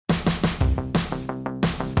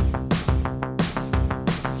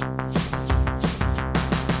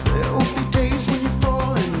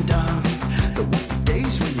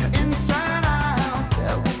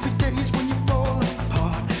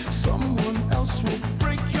else will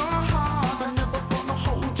break your heart. I'm never gonna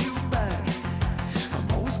hold you back.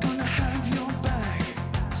 I'm always gonna have your back.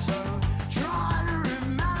 So try to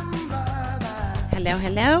remember that.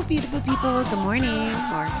 Hello, beautiful people. Good morning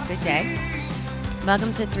or good day.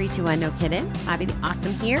 Welcome to 321 No Kidding. Bobby the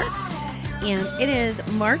Awesome here. And it is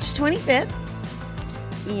March 25th.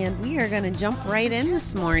 And we are going to jump right in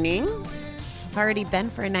this morning. I've already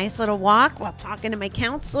been for a nice little walk while talking to my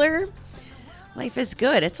counselor. Life is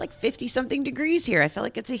good. It's like 50-something degrees here. I feel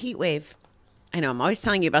like it's a heat wave. I know I'm always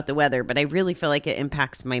telling you about the weather, but I really feel like it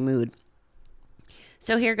impacts my mood.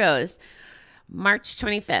 So here goes. March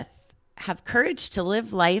 25th. Have courage to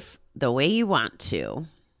live life the way you want to.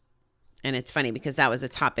 And it's funny because that was a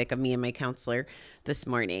topic of me and my counselor this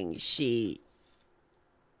morning. She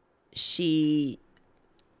said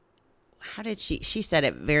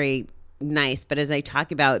it very nice, but as I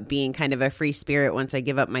talk about being kind of a free spirit once I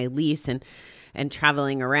give up my lease and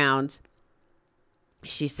traveling around,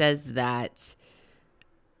 she says that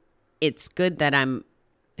it's good that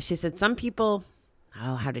she said some people,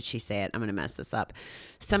 how did she say it? I'm going to mess this up.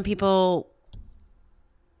 Some people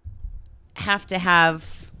have to have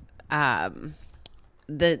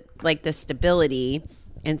the stability,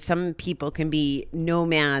 and some people can be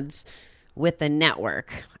nomads with a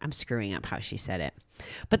network. I'm screwing up how she said it.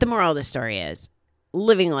 But the moral of the story is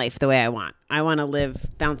living life the way I want. I want to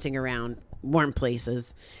live bouncing around warm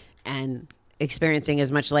places and experiencing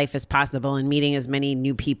as much life as possible and meeting as many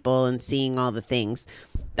new people and seeing all the things.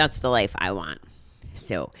 That's the life I want.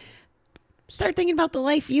 So start thinking about the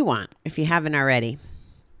life you want if you haven't already.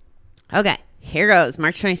 Okay, here goes.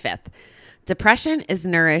 March 25th. Depression is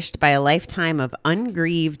nourished by a lifetime of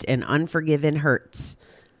ungrieved and unforgiven hurts,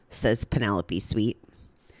 says Penelope Sweet.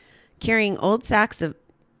 Carrying old sacks of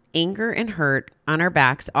anger and hurt on our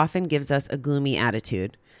backs often gives us a gloomy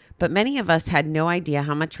attitude, but many of us had no idea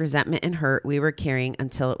how much resentment and hurt we were carrying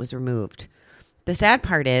until it was removed. The sad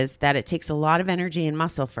part is that it takes a lot of energy and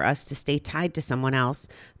muscle for us to stay tied to someone else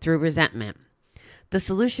through resentment. The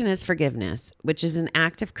solution is forgiveness, which is an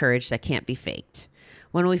act of courage that can't be faked.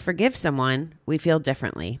 When we forgive someone, we feel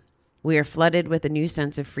differently. We are flooded with a new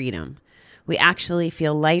sense of freedom. We actually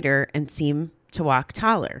feel lighter and seem to walk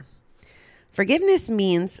taller. Forgiveness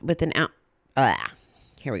means with an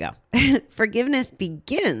here we go. Forgiveness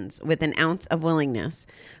begins with an ounce of willingness.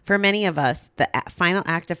 For many of us, the final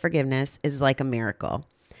act of forgiveness is like a miracle.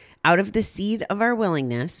 Out of the seed of our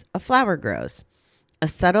willingness, a flower grows. A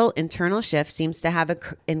subtle internal shift seems to have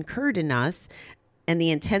occurred in us, and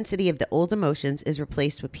the intensity of the old emotions is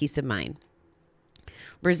replaced with peace of mind.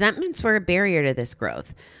 Resentments were a barrier to this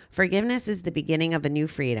growth. Forgiveness is the beginning of a new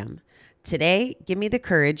freedom. Today, give me the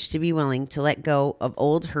courage to be willing to let go of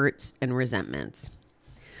old hurts and resentments.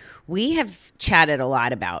 We have chatted a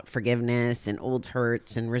lot about forgiveness and old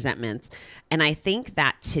hurts and resentments. And I think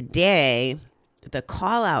that today, the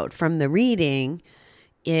call out from the reading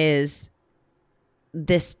is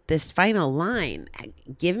this final line.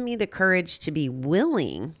 Give me the courage to be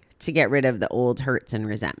willing to get rid of the old hurts and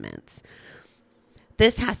resentments.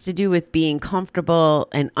 This has to do with being comfortable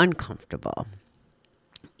and uncomfortable.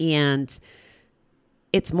 And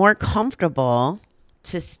it's more comfortable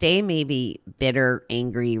to stay maybe bitter,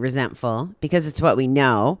 angry, resentful, because it's what we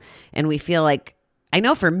know. And we feel like, I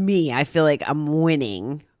know for me, I feel like I'm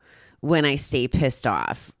winning when I stay pissed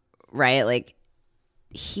off, right? Like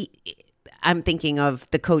I'm thinking of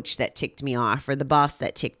the coach that ticked me off or the boss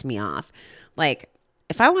that ticked me off. Like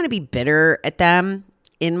if I want to be bitter at them,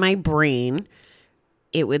 in my brain,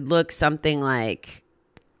 it would look something like,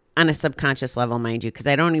 on a subconscious level, mind you, because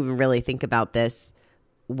I don't even really think about this.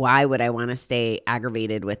 Why would I want to stay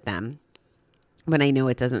aggravated with them when I know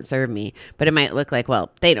it doesn't serve me? But it might look like, well,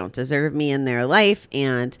 they don't deserve me in their life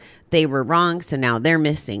and they were wrong. So now they're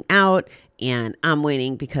missing out and I'm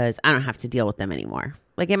winning because I don't have to deal with them anymore.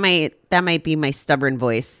 Like that might be my stubborn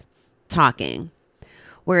voice talking.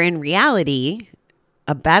 Where in reality,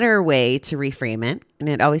 a better way to reframe it, and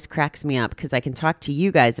it always cracks me up because I can talk to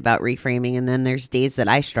you guys about reframing and then there's days that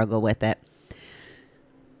I struggle with it.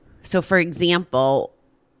 So for example,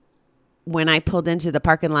 when I pulled into the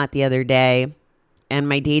parking lot the other day and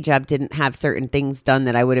my day job didn't have certain things done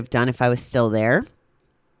that I would have done if I was still there,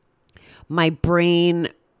 my brain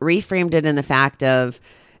reframed it in the fact of,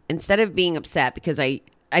 instead of being upset, because I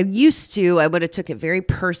would have took it very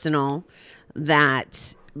personal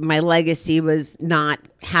that my legacy was not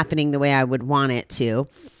happening the way I would want it to.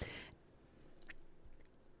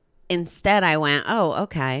 Instead, I went, oh,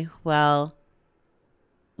 okay, well,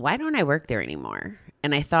 why don't I work there anymore?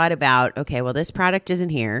 And I thought about, okay, well, this product isn't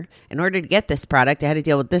here. In order to get this product, I had to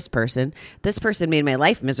deal with this person. This person made my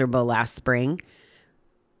life miserable last spring.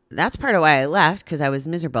 that's part of why I left, because I was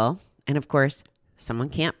miserable. And of course, someone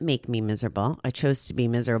can't make me miserable. I chose to be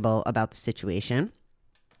miserable about the situation.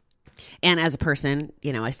 And as a person,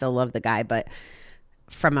 I still love the guy, but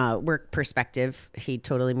from a work perspective, he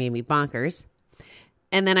totally made me bonkers.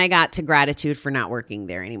 And then I got to gratitude for not working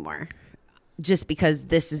there anymore, just because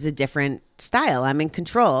this is a different style. I'm in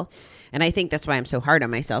control. And I think that's why I'm so hard on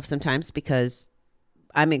myself sometimes, because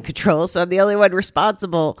I'm in control. So I'm the only one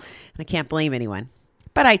responsible, and I can't blame anyone.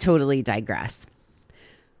 But I totally digress.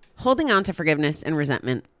 Holding on to forgiveness and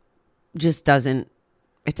resentment just doesn't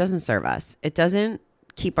serve us. It doesn't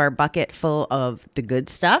keep our bucket full of the good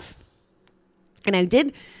stuff. And I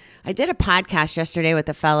did a podcast yesterday with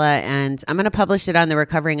a fella, and I'm going to publish it on the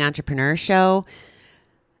Recovering Entrepreneur Show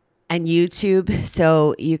and YouTube,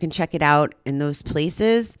 so you can check it out in those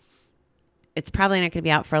places. It's probably not going to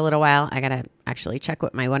be out for a little while. I got to actually check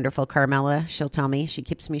with my wonderful Carmela. She'll tell me. She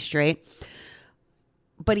keeps me straight.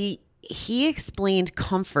 But he explained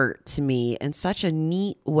comfort to me in such a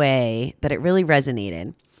neat way that it really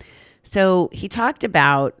resonated. So he talked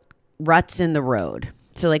about ruts in the road.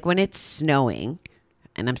 So like when it's snowing,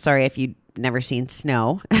 and I'm sorry if you've never seen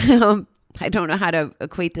snow. I don't know how to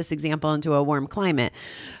equate this example into a warm climate.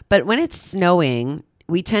 But when it's snowing,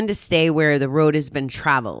 we tend to stay where the road has been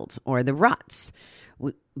traveled, or the ruts,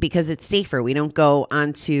 because it's safer. We don't go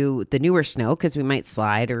onto the newer snow because we might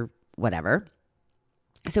slide or whatever.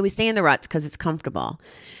 So we stay in the ruts because it's comfortable.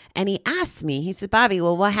 And he asked me, he said, Bobby,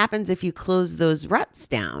 well, what happens if you close those ruts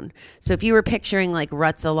down? So if you were picturing like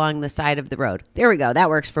ruts along the side of the road, there we go. That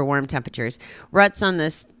works for warm temperatures. Ruts on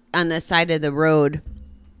the side of the road.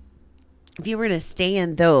 If you were to stay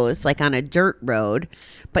in those, like on a dirt road,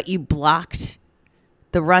 but you blocked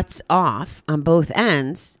the ruts off on both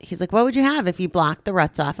ends, he's like, what would you have if you blocked the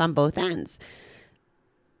ruts off on both ends?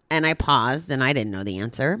 And I paused, and I didn't know the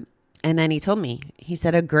answer. And then he told me, he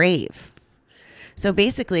said, a grave. So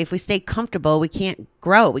basically, if we stay comfortable, we can't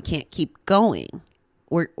grow. We can't keep going.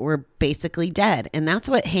 We're basically dead. And that's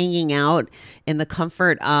what hanging out in the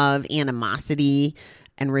comfort of animosity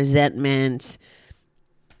and resentment,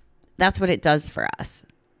 that's what it does for us.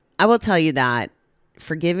 I will tell you that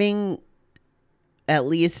forgiving at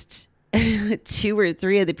least 2 or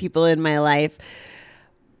 3 of the people in my life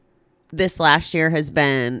this last year has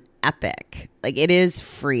been epic. Like, it is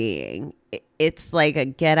freeing. It's like a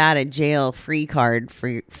get out of jail free card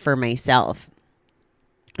for myself.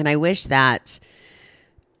 And I wish that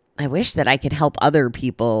I could help other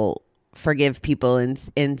people forgive people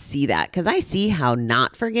and see that, because I see how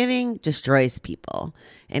not forgiving destroys people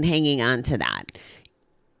and hanging on to that.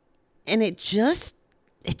 And it just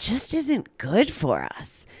isn't good for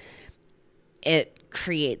us. It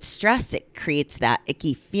creates stress. It creates that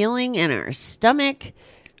icky feeling in our stomach,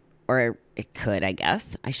 or it could, I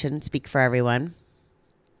guess. I shouldn't speak for everyone,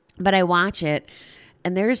 but I watch it,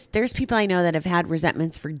 and there's people I know that have had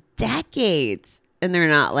resentments for decades, and they're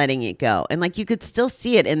not letting it go. And like, you could still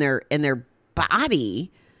see it in their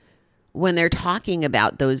body when they're talking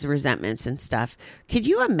about those resentments and stuff. Could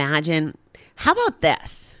you imagine? How about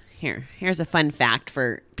this? Here's a fun fact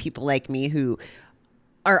for people like me who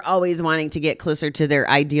are always wanting to get closer to their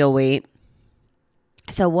ideal weight.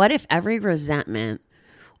 So what if every resentment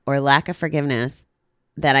or lack of forgiveness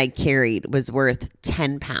that I carried was worth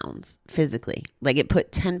 10 pounds physically? Like, it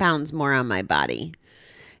put 10 pounds more on my body.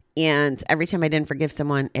 And every time I didn't forgive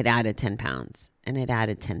someone, it added 10 pounds, and it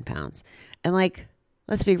added 10 pounds. And like,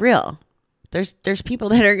 let's be real. There's people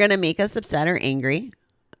that are going to make us upset or angry.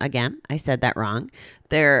 Again, I said that wrong.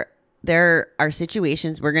 There are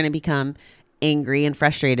situations we're going to become angry and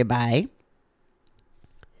frustrated by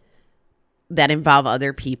that involve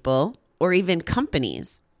other people or even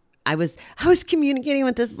companies. I was communicating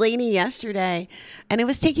with this lady yesterday, and it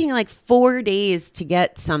was taking like 4 days to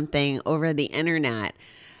get something over the internet.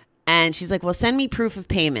 And she's like, well, send me proof of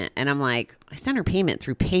payment. And I'm like, I sent her payment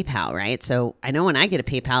through PayPal, right? So I know when I get a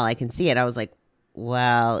PayPal, I can see it. I was like,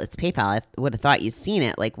 well, it's PayPal. I would have thought you'd seen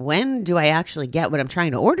it. Like, when do I actually get what I'm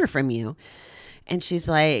trying to order from you? And she's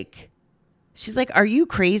like, are you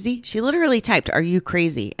crazy? She literally typed, are you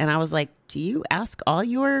crazy? And I was like, do you ask all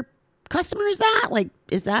your customers that? Like,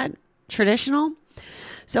 is that traditional?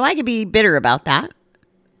 So I could be bitter about that,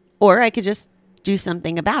 or I could just do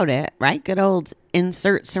something about it, right? Good old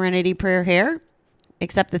insert Serenity Prayer here.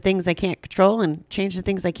 Accept the things I can't control and change the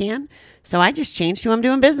things I can. So I just changed who I'm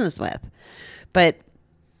doing business with. But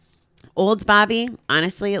Olds Bobby,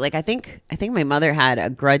 honestly, like, I think my mother had a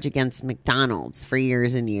grudge against McDonald's for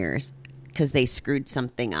years and years because they screwed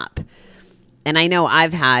something up. And I know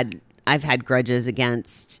I've had grudges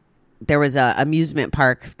against, there was a amusement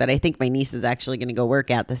park that I think my niece is actually going to go work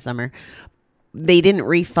at this summer. they didn't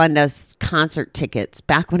refund us concert tickets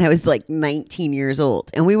back when I was like 19 years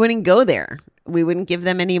old, and we wouldn't go there. We wouldn't give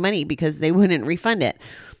them any money because they wouldn't refund it.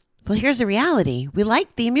 Well, here's the reality. We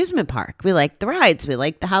liked the amusement park. We liked the rides. We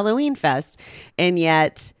liked the Halloween fest. And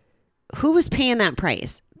yet, who was paying that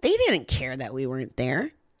price? They didn't care that we weren't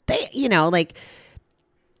there. They, like,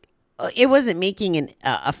 it wasn't making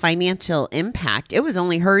a financial impact. It was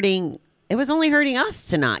only hurting us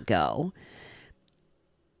to not go.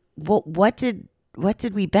 Well, what did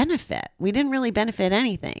we benefit? We didn't really benefit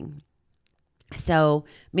anything. So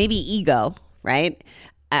maybe ego, right?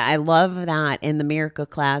 I love that in the miracle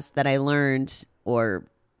class that I learned, or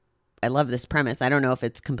I love this premise. I don't know if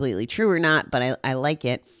it's completely true or not, but I like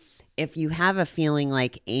it. If you have a feeling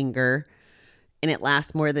like anger and it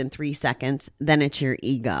lasts more than 3 seconds, then it's your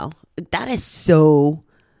ego. That is so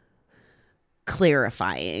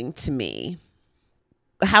clarifying to me.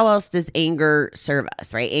 How else does anger serve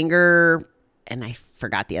us, right? Anger, and I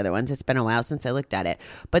forgot the other ones. It's been a while since I looked at it.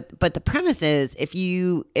 But the premise is,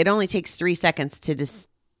 it only takes 3 seconds to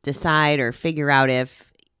decide or figure out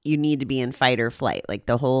if you need to be in fight or flight, like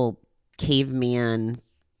the whole caveman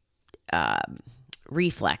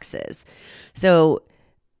reflexes. So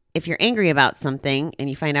if you're angry about something and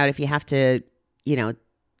you find out if you have to,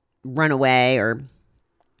 run away or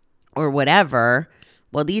whatever,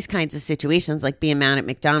 well, these kinds of situations, like being mad at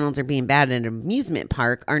McDonald's or being bad at an amusement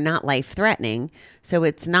park, are not life-threatening. So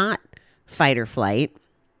it's not fight or flight.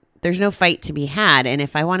 There's no fight to be had. And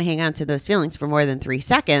if I want to hang on to those feelings for more than 3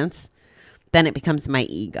 seconds, then it becomes my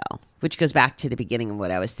ego, which goes back to the beginning of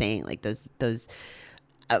what I was saying, like those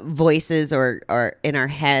voices or in our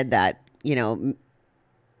head that,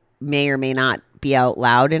 may or may not be out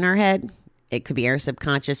loud in our head. It could be our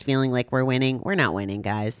subconscious feeling like we're winning. We're not winning,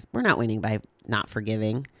 guys. We're not winning by not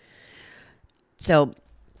forgiving. So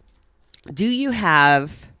do you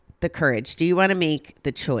have the courage? Do you want to make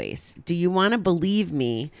the choice? Do you want to believe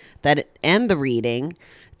me and the reading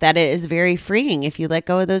that it is very freeing if you let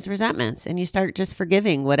go of those resentments and you start just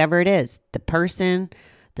forgiving whatever it is, the person,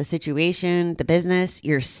 the situation, the business,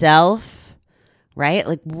 yourself, right?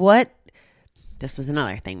 Like this was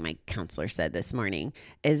another thing my counselor said this morning,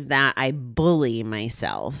 is that I bully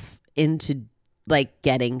myself into like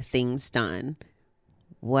getting things done.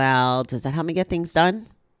 Well, does that help me get things done?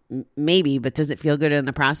 Maybe, but does it feel good in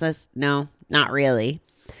the process? No, not really.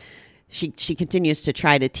 She continues to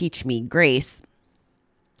try to teach me grace.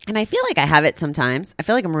 And I feel like I have it sometimes. I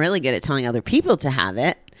feel like I'm really good at telling other people to have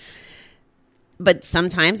it. But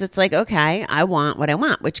sometimes it's like, okay, I want what I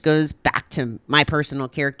want, which goes back to my personal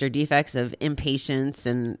character defects of impatience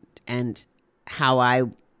and how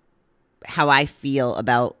I feel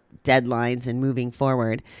about deadlines and moving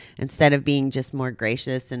forward, instead of being just more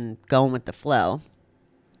gracious and going with the flow.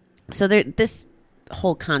 So this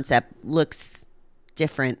whole concept looks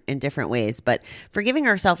different in different ways, but forgiving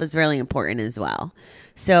ourselves is really important as well.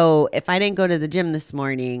 So if I didn't go to the gym this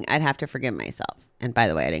morning, I'd have to forgive myself. And by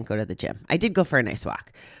the way, I didn't go to the gym. I did go for a nice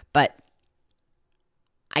walk, but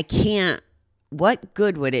I can't. What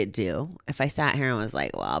good would it do if I sat here and was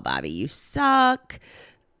like, well, Bobby, you suck.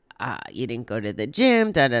 You didn't go to the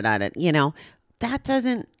gym, that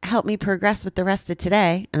doesn't help me progress with the rest of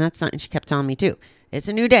today. And that's something she kept telling me too. It's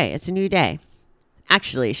a new day. It's a new day.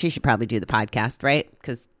 Actually, she should probably do the podcast, right?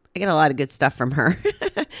 Because I get a lot of good stuff from her.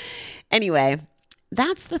 Anyway,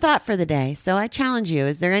 that's the thought for the day. So I challenge you.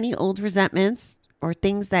 Is there any old resentments or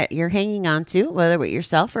things that you're hanging on to, whether with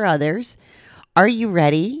yourself or others? Are you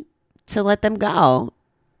ready to let them go?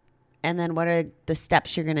 And then what are the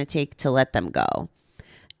steps you're going to take to let them go?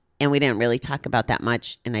 And we didn't really talk about that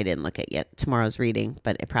much, and I didn't look at yet tomorrow's reading,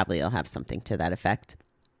 but it probably will have something to that effect.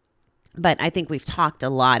 But I think we've talked a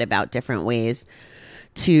lot about different ways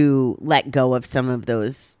to let go of some of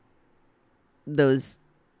those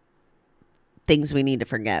things we need to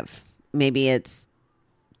forgive. Maybe it's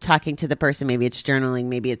talking to the person, maybe it's journaling,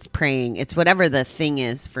 maybe it's praying. It's whatever the thing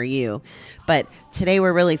is for you. But today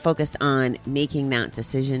we're really focused on making that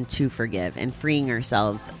decision to forgive and freeing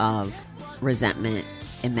ourselves of resentment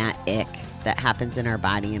and that ick that happens in our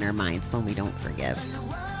body and our minds when we don't forgive.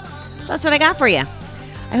 So that's what I got for you.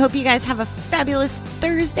 I hope you guys have a fabulous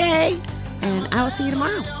Thursday, and I will see you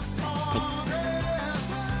tomorrow.